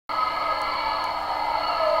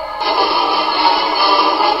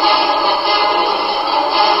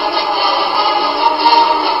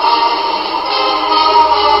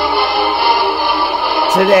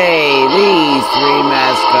Today, these three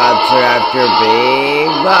mascots are after big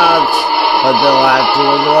bucks, but they'll have to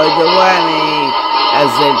avoid the whammy as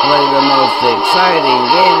they play the most exciting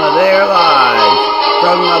game of their lives.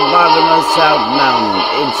 From the bottom of South Mountain,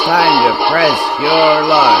 it's time to press your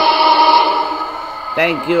luck.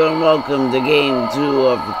 Thank you and welcome to Game 2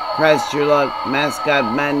 of Press Your Luck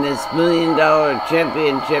Mascot Madness $1 Million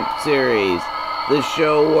Championship Series. The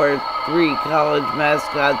show where three college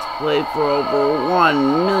mascots play for over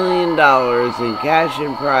 $1 million in cash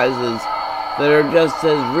and prizes that are just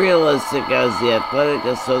as realistic as the Athletic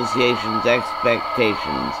Association's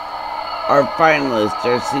expectations. Our finalists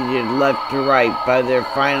are seated left to right by their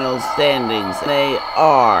final standings. They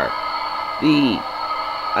are the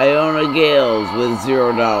Iona Gales with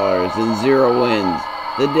 $0 and 0 wins,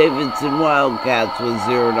 the Davidson Wildcats with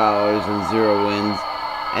 $0 and 0 wins,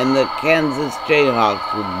 and the Kansas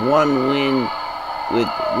Jayhawks with 1 win with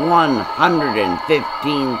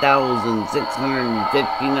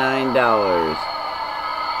 $115,659.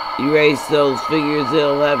 Erase those figures,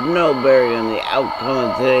 they'll have no bearing on the outcome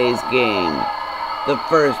of today's game. The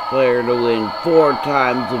first player to win 4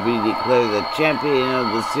 times will be declared the champion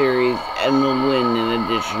of the series and will win an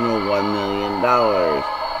additional $1 million.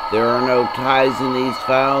 There are no ties in these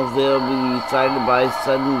finals, they'll be decided by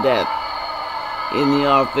sudden death. In the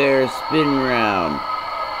off-air spin round,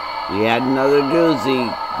 we had another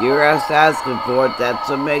doozy. You're us asking for it, that's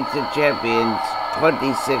what makes it champions.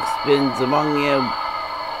 26 spins among you.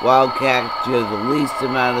 Wildcats, you have the least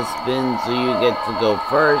amount of spins, so you get to go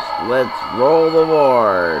first. Let's roll the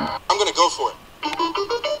board. I'm gonna go for it.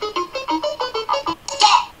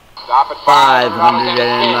 Stop at 500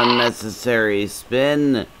 and an unnecessary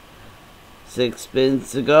spin. 6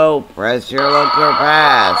 spins to go. Press your luck or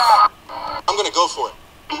pass. I'm gonna go for it.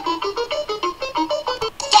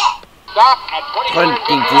 Stop at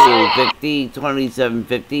 22.50,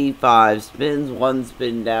 27.50, 5 spins, 1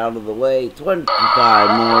 spin down to the way,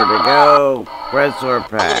 25 more to go. Press or I'm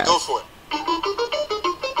gonna pass. go for it.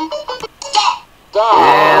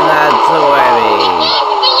 And that's a whammy.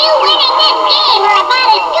 You winning this game are about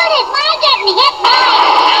as good as my getting hit by.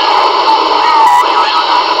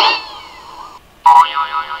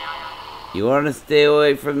 You want to stay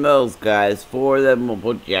away from those guys. 4 of them will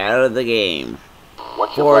put you out of the game.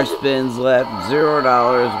 4 spins left, $0,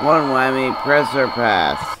 1 whammy, press or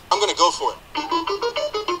pass. I'm gonna go for it.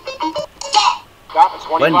 Stop at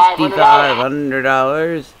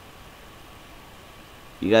 $2,500.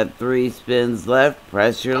 You got 3 spins left,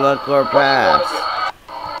 press your luck or pass.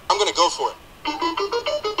 I'm gonna go for it.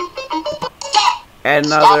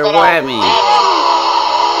 Another whammy.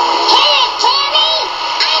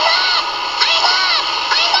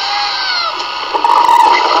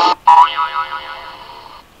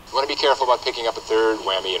 You wanna be careful about picking up a third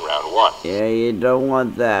whammy in round 1. Yeah, you don't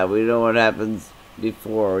want that. We know what happens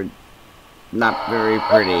before. Not very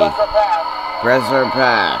pretty. Press or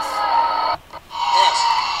pass.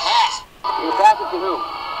 Pass. You pass it to whom?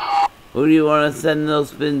 Who do you want to send those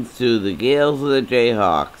spins to? The Gales or the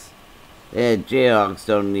Jayhawks? Yeah, Jayhawks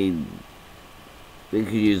don't need... They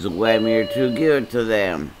could use a whammy or 2. Give it to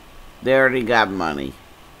them. They already got money.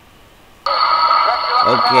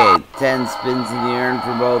 Okay, 10 spins in the urn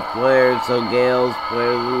for both players, so Gales,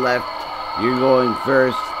 player to the left, you're going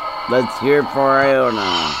first. Let's hear it for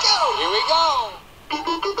Iona. Here we go.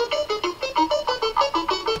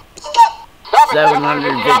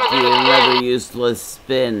 750, another useless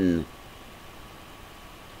spin.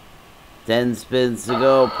 10 spins to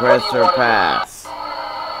go, press or pass.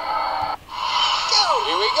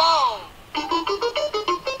 Here we go.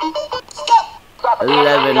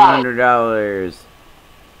 $1,100.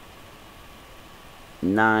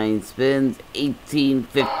 9 spins,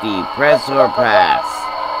 $1,850. Press or pass.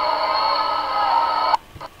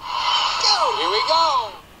 Here we go.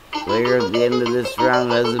 Player at the end of this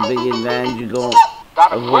round has a big advantage of winning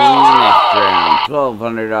the next round.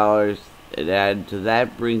 $1,200. It added to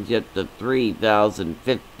that brings you up to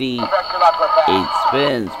 $3,050. 8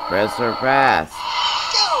 spins. Press or pass.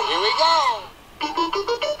 Here we go.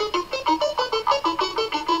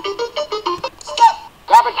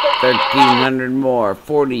 1,300 more.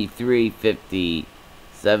 $4,350.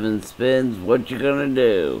 7 spins. What you gonna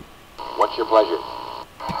do? What's your pleasure?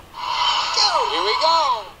 Here we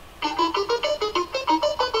go.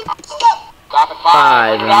 Stop at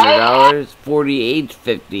 $500.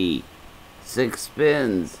 $4,850. 6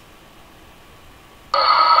 spins.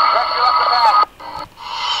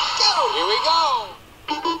 Here we go.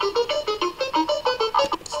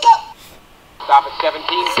 Stop at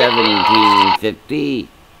 17.50.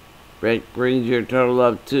 Brings your total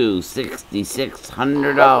up to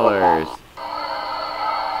 $6,600.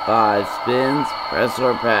 5 spins, press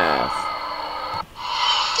or pass.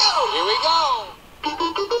 Here we go.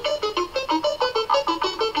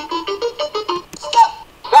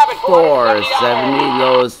 Stop it. 470,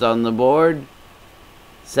 lowest on the board.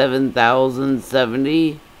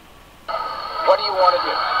 7,070. What do you want to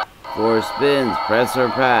do? 4 spins, press or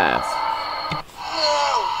pass.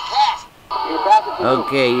 Pass. You pass it to whom?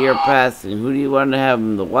 Okay, you're passing. Who do you want to have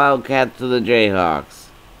them? The Wildcats or the Jayhawks?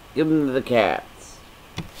 Give them to the Cats.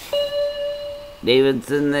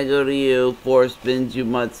 Davidson, they go to you. 4 spins you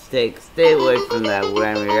must take. Stay away from that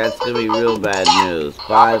whammy. That's going to be real bad news.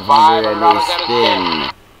 500 and a spin.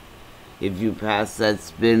 If you pass that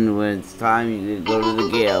spin when it's time, you can go to the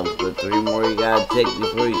Gales. But 3 more you got to take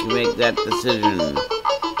before you can make that decision.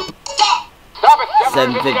 Stop it.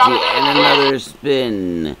 750 and another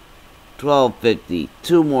spin. 1250.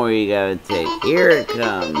 2 more you gotta take. Here it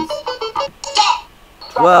comes.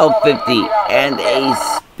 1250 and a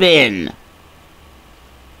spin.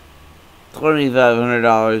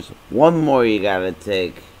 $2,500. 1 more you gotta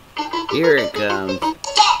take. Here it comes.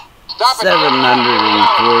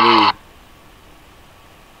 740.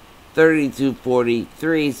 3240.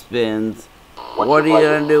 3 spins. What are you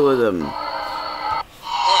gonna do with them?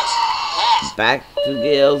 Back to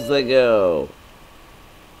Gales they go.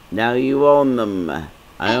 Now you own them.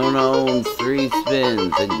 Iona owns 3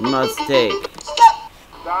 spins that you must take.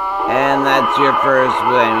 And that's your first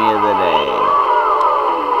whammy of the day.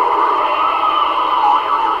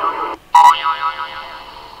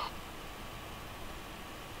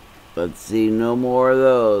 Let's see, no more of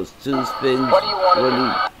those. 2 spins. What do you want to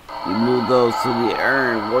do? You move those to the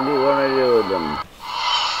urn. What do you want to do with them?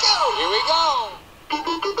 Here we go.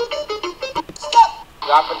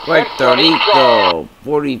 Puerto Rico,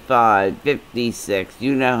 45, 56.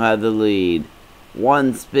 You now have the lead.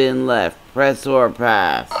 1 spin left. Press or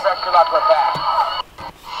pass.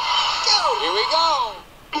 Here we go.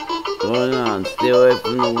 Going on. Stay away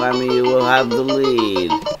from the whammy. You will have the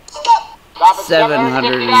lead.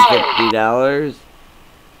 $750.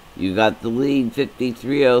 You got the lead.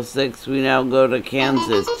 5306. We now go to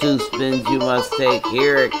Kansas. 2 spins you must take.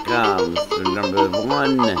 Here it comes. For number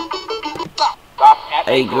 1.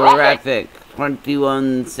 A graphic,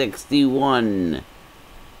 2161.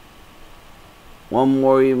 1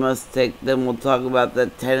 more you must take, then we'll talk about the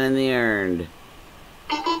 10 in the earned.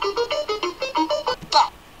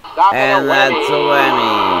 And that's a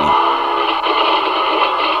whammy.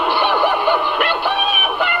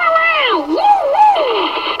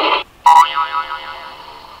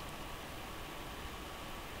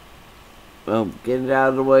 Well, get it out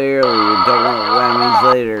of the way early. You don't want whammies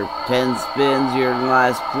later. 10 spins, you're in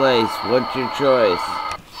last place. What's your choice?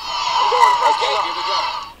 Okay, here we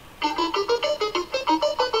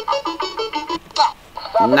go.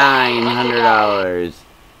 $900.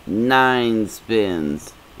 9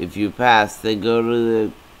 spins. If you pass, they go to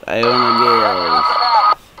the Iona Gales.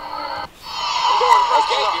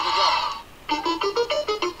 Okay, here we go.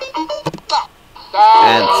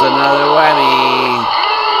 That's another whammy.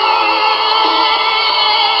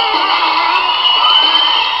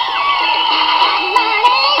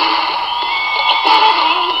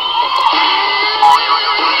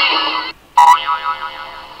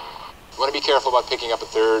 Want to be careful about picking up a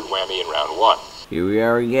 3rd whammy in round 1. Here we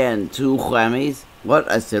are again. 2 whammies.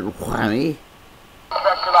 What? I said whammy?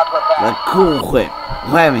 The cool whip.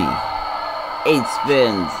 Whammy. 8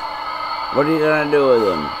 spins. What are you gonna do with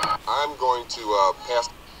them? I'm going to pass.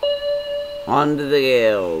 On to the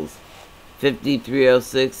Gales.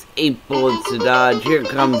 5306. 8 bullets to dodge. Here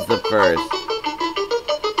comes the first.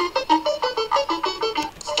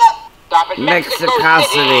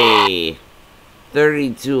 Mexicosity.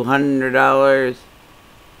 $3,200.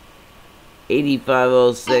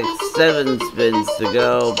 8506. 7 spins to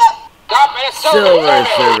go. Silver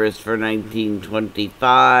service for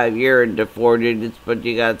 1925. You're into 4 digits, but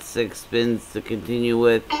you got 6 spins to continue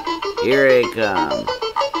with. Here they come.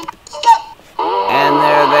 And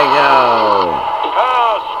there they go.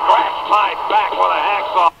 Oh, scratch my back with a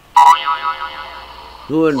hacksaw.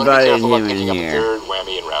 Who invited him in Up a here? 3rd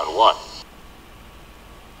whammy in round 1.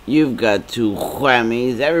 You've got 2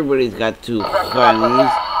 whammies. Everybody's got 2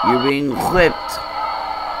 whammies. You're being clipped.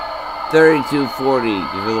 3240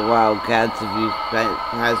 for the Wildcats. If you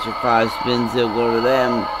pass your 5 spins, they'll go to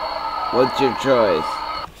them. What's your choice?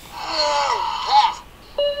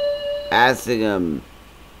 Assingham.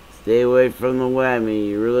 Stay away from the whammy.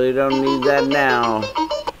 You really don't need that now.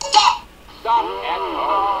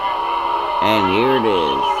 And here it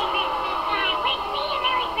is.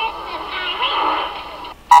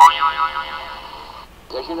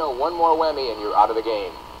 As you know, 1 more whammy and you're out of the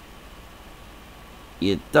game.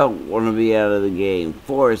 You don't want to be out of the game.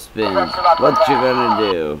 4 spins. What you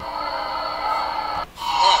gonna do?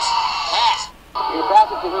 Pass. Pass. You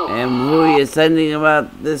pass it to who? And who are you sending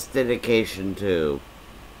about this dedication to?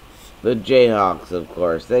 The Jayhawks, of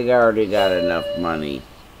course. They already got enough money.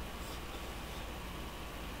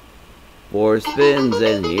 4 spins,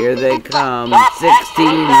 and here they come.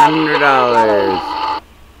 $1,600.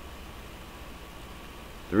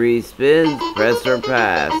 3 spins, press or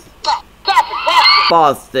pass.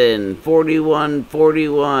 Boston,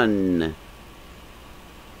 41-41.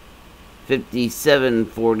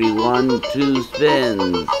 57-41, 2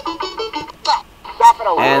 spins.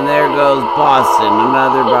 And there goes Boston,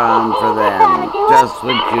 another bomb for them. Just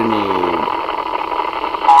what you need.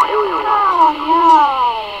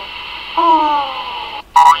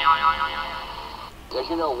 As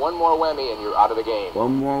you know, one more whammy and you're out of the game.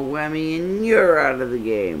 One more whammy and you're out of the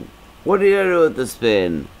game. What are you gonna do with the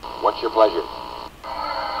spin? What's your pleasure?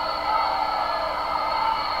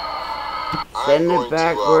 Send it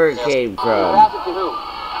back where it came from. Pass it to who?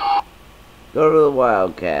 Go to the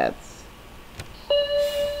Wildcats.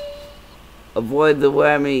 Avoid the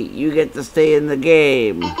whammy. You get to stay in the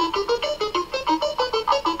game.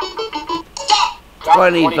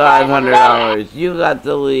 $2,500. You got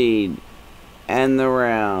the lead. And the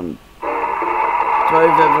round. $2,500 to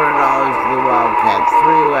the Wildcats.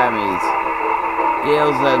 3 whammies.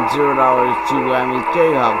 Gales have $0, 2 whammies.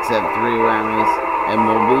 Jayhawks have 3 whammies. And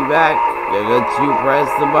we'll be back. Once you press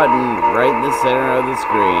the button right in the center of the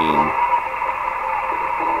screen.